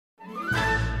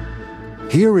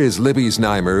Here is Libby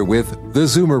Znaimer with The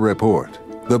Zoomer Report,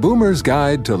 the Boomer's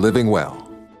Guide to Living Well.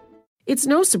 It's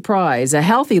no surprise a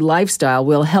healthy lifestyle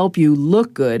will help you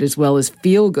look good as well as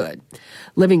feel good.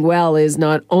 Living well is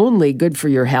not only good for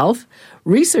your health.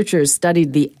 Researchers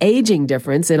studied the aging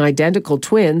difference in identical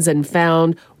twins and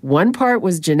found one part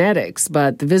was genetics,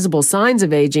 but the visible signs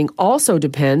of aging also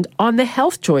depend on the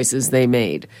health choices they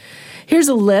made. Here's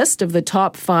a list of the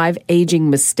top 5 aging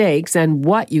mistakes and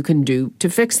what you can do to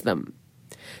fix them.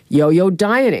 Yo-yo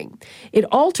dieting. It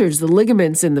alters the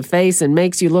ligaments in the face and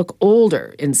makes you look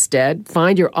older. Instead,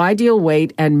 find your ideal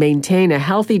weight and maintain a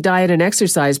healthy diet and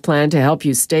exercise plan to help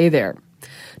you stay there.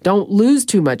 Don't lose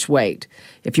too much weight.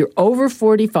 If you're over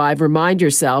 45, remind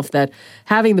yourself that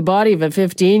having the body of a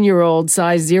 15-year-old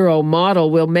size 0 model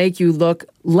will make you look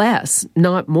less,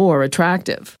 not more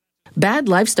attractive. Bad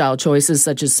lifestyle choices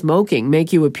such as smoking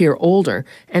make you appear older,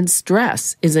 and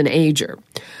stress is an ager.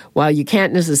 While you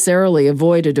can't necessarily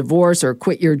avoid a divorce or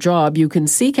quit your job, you can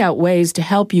seek out ways to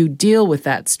help you deal with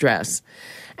that stress.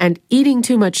 And eating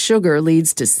too much sugar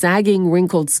leads to sagging,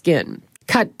 wrinkled skin.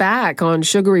 Cut back on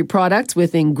sugary products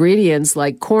with ingredients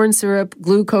like corn syrup,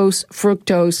 glucose,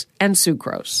 fructose, and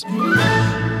sucrose.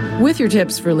 With your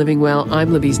tips for living well,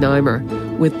 I'm Libby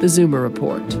Znaimer with the Zoomer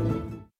Report.